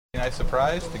nice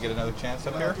surprise to get another chance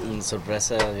up here?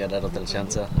 Sorpresa ganar otra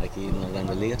chance aquí en las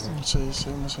Grandes Ligas. Sí,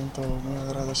 me siento muy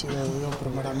agradecido de Dios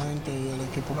primeramente y el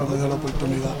equipo que me dio la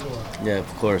oportunidad. Yeah,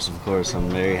 of course. I'm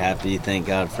very happy. Thank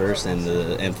God first,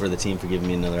 and for the team for giving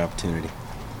me another opportunity.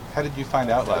 How did you find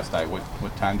out last night?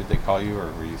 What time did they call you, or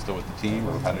were you still with the team,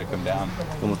 or how did it come down?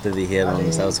 ¿Cómo te dijeron?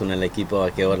 ¿Estabas con el equipo?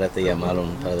 ¿A qué hora te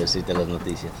llamaron para decirte las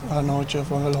noticias? Anoche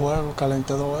fue en el juego,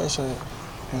 calenté 2 veces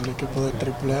en el equipo de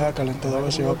AAA, calenté 2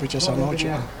 veces, iba a pichar esa anoche.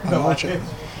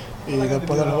 Y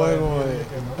después del juego,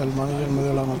 el manager me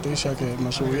dio la noticia que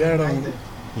me subieron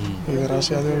y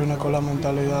gracias a Dios vine con la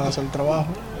mentalidad de hacer trabajo.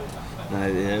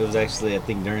 It was actually, I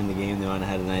think during the game, they might have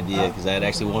had an idea because I had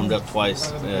actually warmed up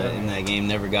twice in that game,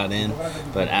 never got in.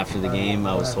 But after the game,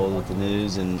 I was told with the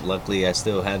news, and luckily I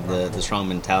still had the strong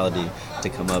mentality to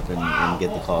come up and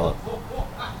get the call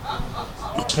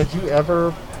up. Had you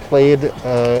ever played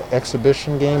an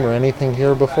exhibition game or anything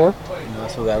here before?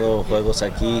 ¿Has jugado juegos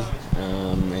aquí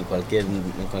en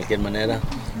cualquier manera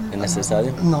en este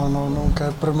estadio? No, nunca,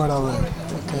 es primera vez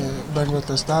que vengo a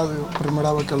este estadio,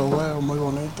 primera vez que lo veo, muy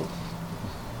bonito.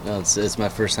 No, it's my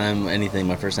first time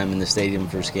in the stadium,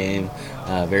 first game,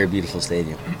 very beautiful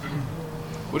stadium.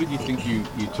 What did you think you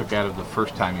took out of the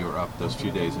first time you were up those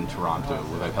few days in Toronto?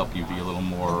 Would that help you be a little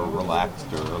more relaxed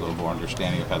or a little more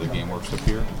understanding of how the game works up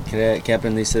here? ¿Qué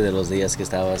aprendiste de los días que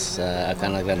estabas acá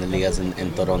en las Grandes Ligas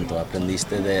en Toronto?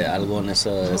 ¿Aprendiste de algo en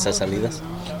esas salidas?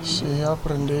 Sí,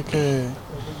 aprendí que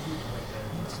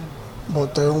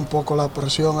boté un poco la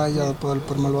presión a ella después del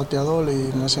primer bateador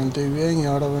y me sentí bien y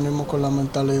ahora venimos con la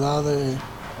mentalidad de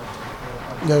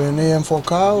venir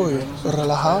enfocado y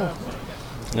relajado.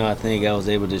 No, I think I was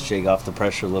able to shake off the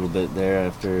pressure a little bit there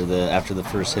after the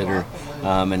first hitter,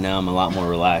 and now I'm a lot more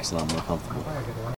relaxed, a lot more comfortable.